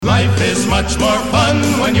Life is much more fun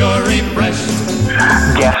when you're refreshed.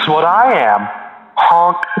 Guess what I am?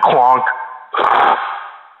 Honk, clonk,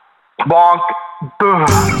 bonk, boom.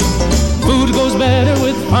 Food goes better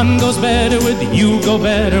with fun, goes better with you, go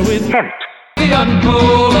better with Hint. the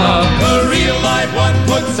uncool. The real life one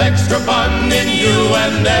puts extra fun in you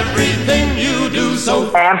and everything you do.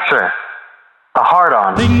 So Answer. A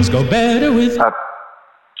hard-on. things go better with A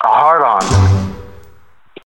hard-on.